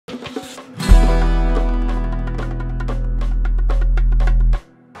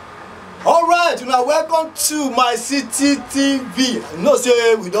Una welcome to my city TV. You know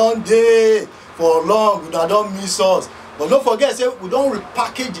say we don't dey for long, we don't miss us. But don't forget say we don't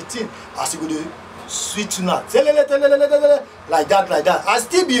repackage the thing as we dey sweet una. Like that. I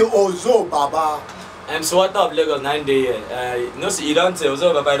still be Ozo Baba. I'm Swata of Lagos 9 day here. No, see, you don't tell,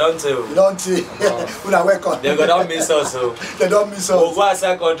 so Baba, I don't tell. You don't tell. Una welcome. They don't miss us, so. They don't miss us. We'll go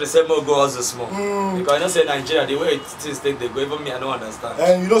outside country, say more go also small. Because I don't say Nigeria, the way things take, they go, even me, I don't understand.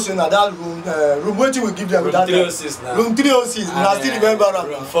 And you know, say now that room what you will give them? Room 306 now. Room 306, I still remember that.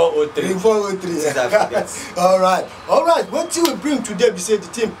 Room 403. Room 403. Alright. What you will bring today, we say the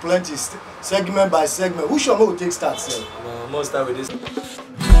team plenty, segment by segment. Which one will take start, sir? Most start with this.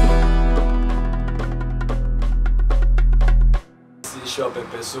 Shop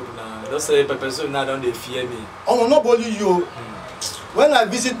pepper soup now. Don't say pepper soup now, don't they fear me? Oh, not only you. When I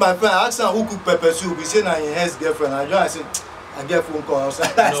visit my friend, I ask him who cook pepper soup. He say na his ex-girlfriend. I say, I get phone calls.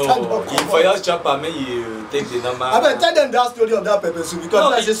 No, for your chopper, may you take the number. I better tell them that story of that pepper soup because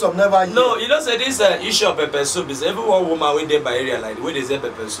no, I say some never hear. No, you don't say this issue of pepper soup is every one woman when they buy area like the way they say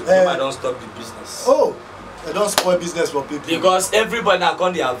pepper soup. Woman don't stop the business. Oh, they don't spoil business for people. Because everybody now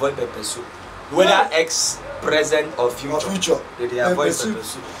can they avoid pepper soup. Whether ex, present or future. They avoid pepper soup.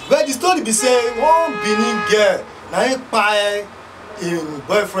 But the story be saying one Benin girl, now he buy in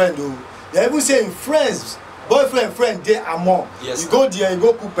boyfriend though. They even say in friends, boyfriend they among. Yes. You go there, you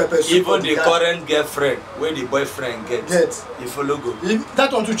go cook pepper soup. Even the current girlfriend, where the boyfriend get. You follow go.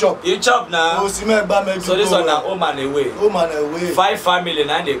 That one to chop. You chop now. So this one now home and away. Home and away. 5 family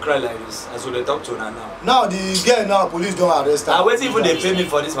now they cry like this. As we talk to her now. Now the girl now police don't arrest her. I wait even they pay me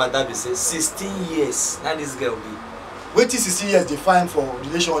for this matter. They say 16 years. Now this girl be. Wait till 16 years they fine for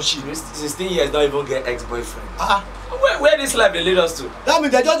relationship. 16 years don't even get ex-boyfriend. Where this life they lead us to? That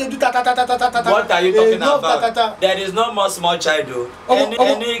means they just do ta. What are you talking about? There is no more small child though.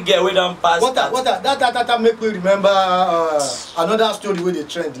 Any girl we don't pass. What that make me remember another story where they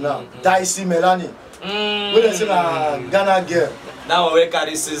trend now. Dicey Melanie. Where they say na Ghana girl. Now we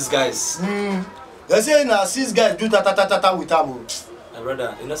carry 6 guys. They say na 6 guys do ta with her. My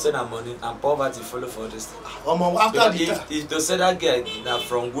brother, you know say that money and poverty follow for this thing. After if they say that girl that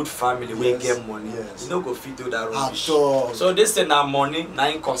from good family we get money, you don't go fit to that rubbish. So this thing na money, na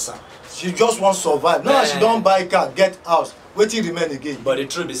in concern. She just want survive. Now she don't buy car, get house. Waiting remain again. But the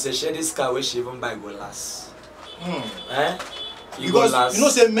truth is, say this car where she even buy go last. Because you know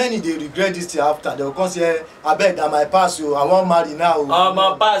say many they regret this thing after. They will come say, I beg that my pass you, I won't marry now.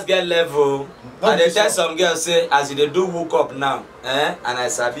 My pass get level. And they tell some girls say as they do hook up now, and I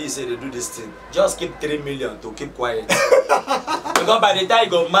sabi say they do this thing. Just keep 3 million to keep quiet. Because by the time you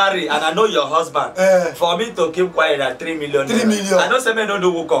go marry and I know your husband, for me to keep quiet at 3 million. 3 million. I know say men don't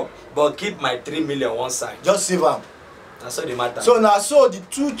do hook up, but keep my 3 million one side. Just save them. That's all the matter. So now the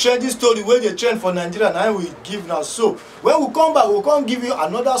 2 trending story where they trend for Nigeria now we give now. So when we come back, we'll come give you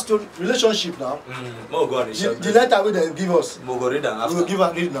another story relationship now. We'll go on the letter we they give us. We'll go read after. We'll give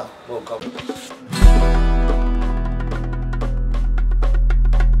and read now. We'll come.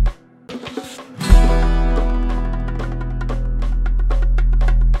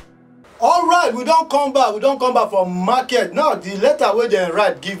 Alright, we don't come back from market. Now the letter where they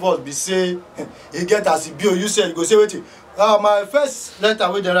write give us be say he get as a bill. You say you go say wait. My first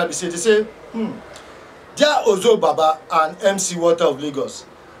letter where they write be say they say dear Ozo Baba and MC Water of Lagos,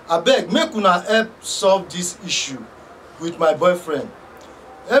 I beg make una help solve this issue with my boyfriend.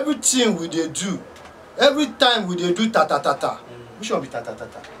 Everything we they do, every time we they do ta. Which one be ta? The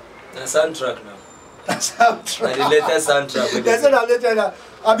soundtrack now. Soundtrack. The latest soundtrack. They say that later.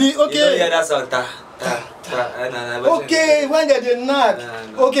 I be okay. You know, yeah, that's all ta. Okay, when they knock.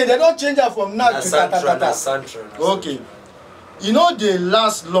 Okay, they don't change that from knock to ta. Okay. You know they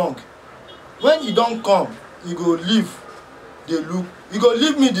last long. When you don't come, you go leave. They look. You go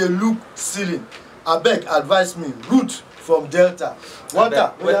leave me. They look ceiling. I beg, advise me. Route from Delta.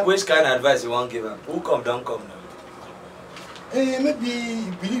 Water. Which kind of advice you want give them? Who come? Don't come now. Maybe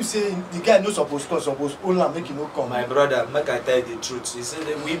you believe say the guy no suppose come, suppose hold am make he no come. My brother, make I tell you the truth. You see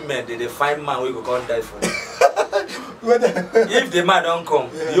the women, they find man wey go come die for them. If the man don't come,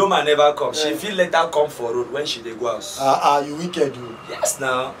 the woman never come. She feel later come for road when she dey go house. You wicked you. Yes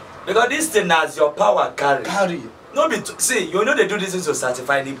now. Because this thing has your power carry. No be see, you know they do this thing to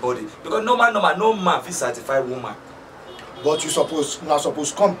certify anybody. Because no man fit certify woman. But you not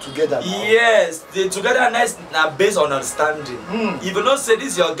supposed come together now. Yes, the togetherness now based on understanding. If you don't say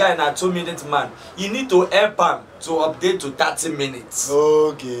this your guy na 2-minute man, you need to help him to update to 30 minutes.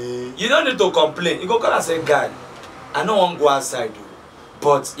 Okay. You don't need to complain. You go call and say, guy, I don't want to go outside though.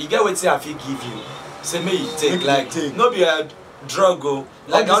 But you get what I fit give you. Say me you take. Like no be drug go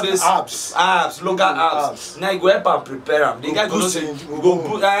like all these herbs, local herbs. Now you go help and prepare them. The guy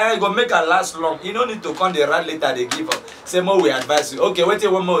go go make a last long. You don't need to come the right later they give up. Say more we advise you. Okay, wait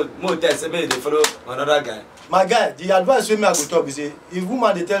till one more test. Say maybe they follow another guy. My guy, the advice wey me I go talk be say if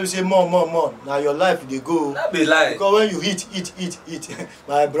woman they tell you say more, now your life they go. That be lie. Because when you eat,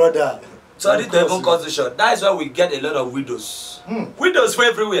 my brother. Sorry to even cut it short. That is why we get a lot of widows. Widows for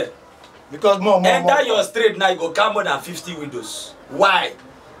everywhere. Because more. Enter your street now, you go count more than 50 widows. Why?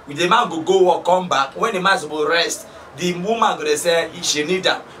 The man go work, come back. When the man will rest, the woman go say she need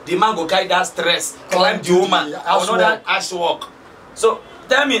that. The man go carry that stress, climb the woman, another ash work. So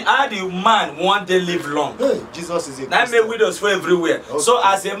tell me, how the man want to live long? Hey, Jesus is a that make widows for everywhere. Okay. So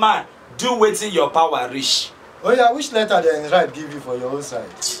as a man, do wetin your power reach. Oh yeah, which letter they right give you for your own side?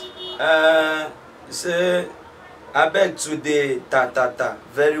 Say I beg today ta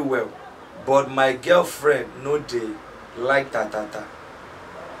very well. But my girlfriend no dey like ta.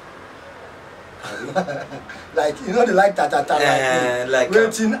 Like you know they like ta like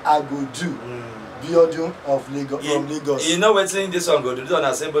wetin I go do building of Lagos from Lagos. You know wetin this one go do? This one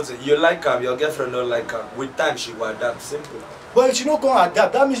na simple thing. You like am, your girlfriend no like am. With time she go adapt. Simple. But if she no come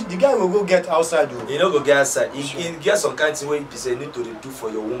adapt, that means the guy will go get outside though. He no go get outside. He get some kind of thing wey be say need to do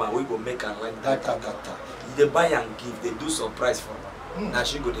for your woman wey go make her like that. They buy and give, they do surprise for her. Now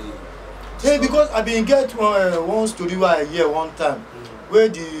she go dey. Yeah, because I been get one story where I hear one time where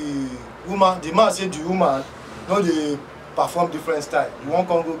the man say the woman no dey perform different style. You won't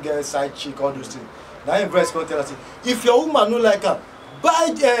come go get side chick, all those things. Now him breast come tell us, if your woman no like her,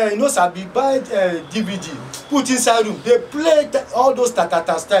 buy you know sabi buy DVD, put inside room. They play all those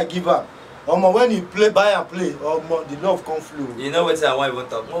ta style give her. When he buy and play, the love come flow. You know what I want even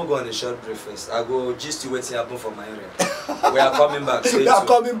talk? We'll go on the short break first. I go gist you waiting happen for my area. We are coming back. We are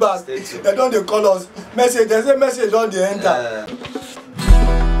coming back. They don't call us. Message. There's a message on the enter.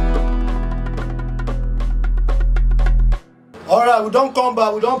 Alright, we don't come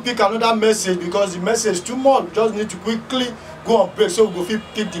back. We don't pick another message because the message is too much. We just need to quickly go on break so we go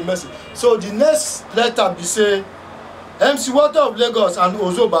pick the message. So the next letter be say, MC Water of Lagos and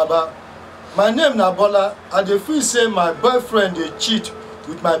Ozo Baba. My name na Bola. I dey feel say my boyfriend dey cheat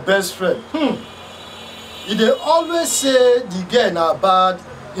with my best friend. He dey always say the girl na bad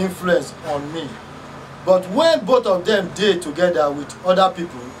influence on me. But when both of them dey together with other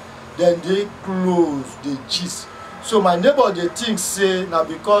people, then they close, they gist. So my neighbor dey think say na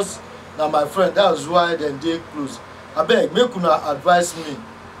because na my friend, that's why then they close. Abeg, make una advise me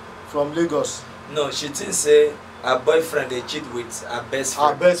from Lagos. No, she thinks say her boyfriend they cheat with her best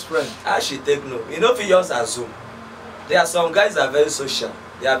friend. Her best friend. How she take no? You know, if you just assume. There are some guys that are very social.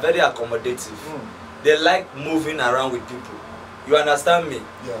 They are very accommodative. They like moving around with people. You understand me?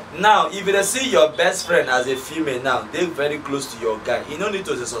 Yeah. Now, if you see your best friend as a female now, they're very close to your guy. You don't need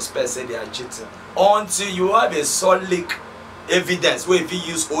to suspect say they are cheating until you have a solid evidence where if you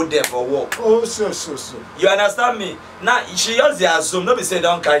use hold them for work. Oh, so. You understand me? Now, she just they assume. Nobody say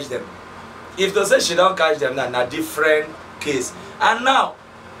don't catch them. If they say she don't catch them, now na different case. And now,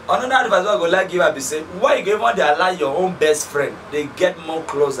 another advice I go like give her be say, why you even they allow your own best friend? They get more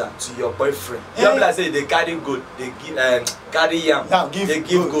closer to your boyfriend. You know, like say they carry goat, they give carry yam, they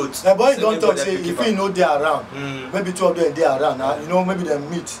give goat. The boy don't talk say if you know they are around, maybe two of them they are around. You know, maybe they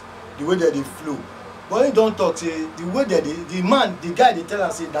meet the way that they flow. But you don't talk say the way that the guy they tell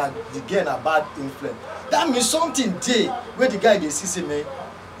us say that the girl a bad influence. That means something day where the guy they see say man.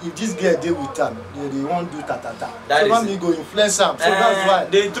 If this girl deal with them, they won't do ta. So when we go influence them. So that's why.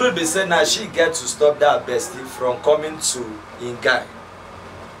 The truth be said now she get to stop that bestie from coming to in guy.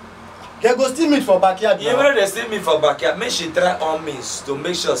 They go still meet for backyard. Even if they still meet for backyard, make she try all means to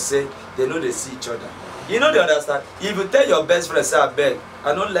make sure say they know they see each other. You know they understand. If you tell your best friend say I beg,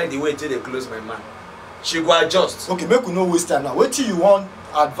 I don't like the way till they close my man. She go adjust. Okay, make we no waste time now. Wait till you want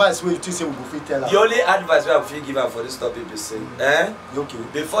advice where you think say we go fit tell her. The only advice we have to give her for this topic be say, okay,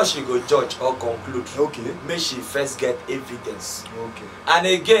 before she go judge or conclude, okay, make she first get evidence. Okay. And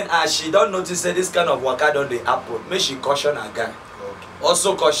again, as she don't notice say this kind of waka don dey happen, make she caution her guy. Okay.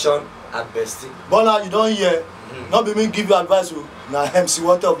 Also caution her bestie. Bola, you don't hear. Not be me give you advice. Now MC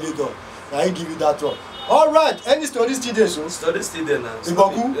Water of Lagos. Now he give you that one. All right. Any stories today, so? Stories today now.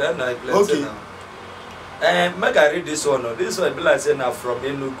 Iboku? Yeah, now plenty now. Make I read this one. This one be like say now from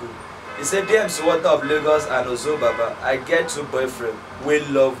Enugu. He said, "Dear MC Water of Lagos and Ozo Baba, I get two boyfriends wey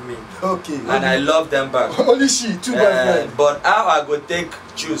love me. Okay. And I love them back. Only she, two boyfriends. But how I go take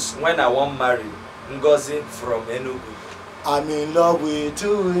choose when I want marry Ngozi from Enugu?" I'm in love with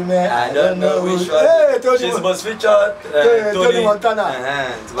two women. I don't know which one. Hey, She's most featured. Tony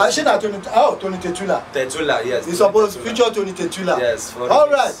Montana. She na Tony Tetula. Tetula, yes. He's supposed to feature Tony Tetula. Yes. All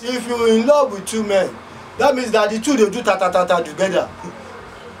right. If you're in love with two men, that means that the two they do ta together.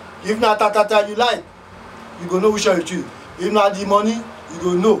 If not ta you like, you go know which one you choose. If not the money, you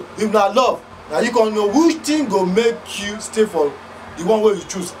go know. If not love, now you can know which thing go make you stay for the one where you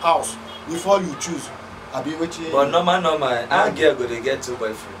choose house before you choose. I be waiting. But normal, our girl go to get two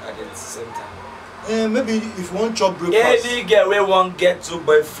boyfriends at the same time. Maybe if you want chop breakfast. Any girl wey wan get two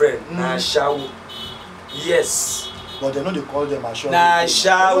boyfriends, na shawo. Yes. But they know they call them ashawo. Na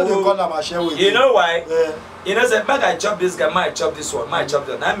shawo. They call them ashawo. You know why? You know, say, make I chop this guy, might chop this one, might chop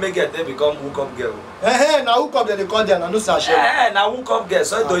that. Now make it they become hook-up girl. Now hook-up they call them, and no sashay. Now hook-up girl,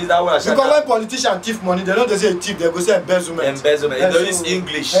 so do is that way. Because when politicians thief money, they don't say thief, they go say embezzlement. Embezzlement. You know, it's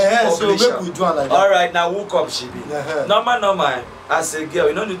English. So make we do like that. All right, now hook-up she be. Normal. As a girl,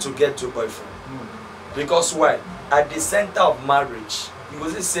 you don't need to get two boyfriends. Because why? At the center of marriage, you go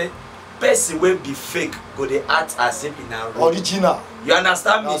say, person will be fake, go they act as if in a original. You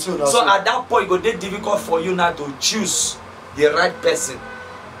understand me? So at that point, it go dey difficult for you now to choose the right person,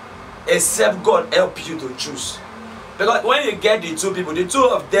 except God help you to choose. Because when you get the two people, the two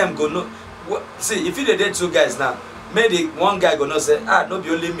of them go know. See, if you date two guys now, maybe one guy go know say, no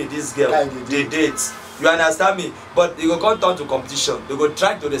be only me, this girl, they date. You understand me? But they go come turn to competition. They go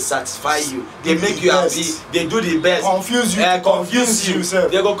try to satisfy you. They make you happy. They do the best. Confuse you. Confuse you.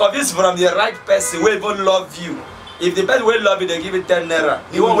 They go confuse from the right person who even love you. If the person will love you, they give it 10 naira.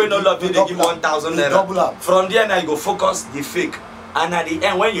 The one who don't love you, they give 1,000 naira. From there now you go focus the fake. And at the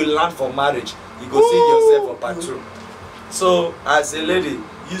end, when you land for marriage, you go see yourself for patrol. So as a lady,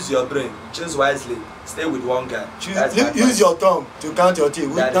 use your brain, choose wisely. Stay with one guy. Use your tongue to count your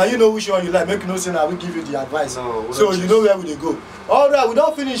teeth. Now you know which one you like. Make you know say now we give you the advice. No, so you know where we go. All right, we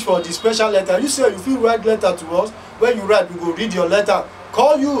don't finish for the special letter. You say you feel write letter to us. When you write, we go read your letter,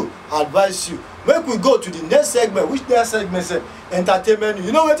 call you, advise you. Make we go to the next segment. Which next segment say entertainment?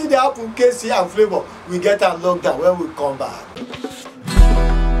 You know what they happen? Kcee and Flavour. We get our lockdown when we come back.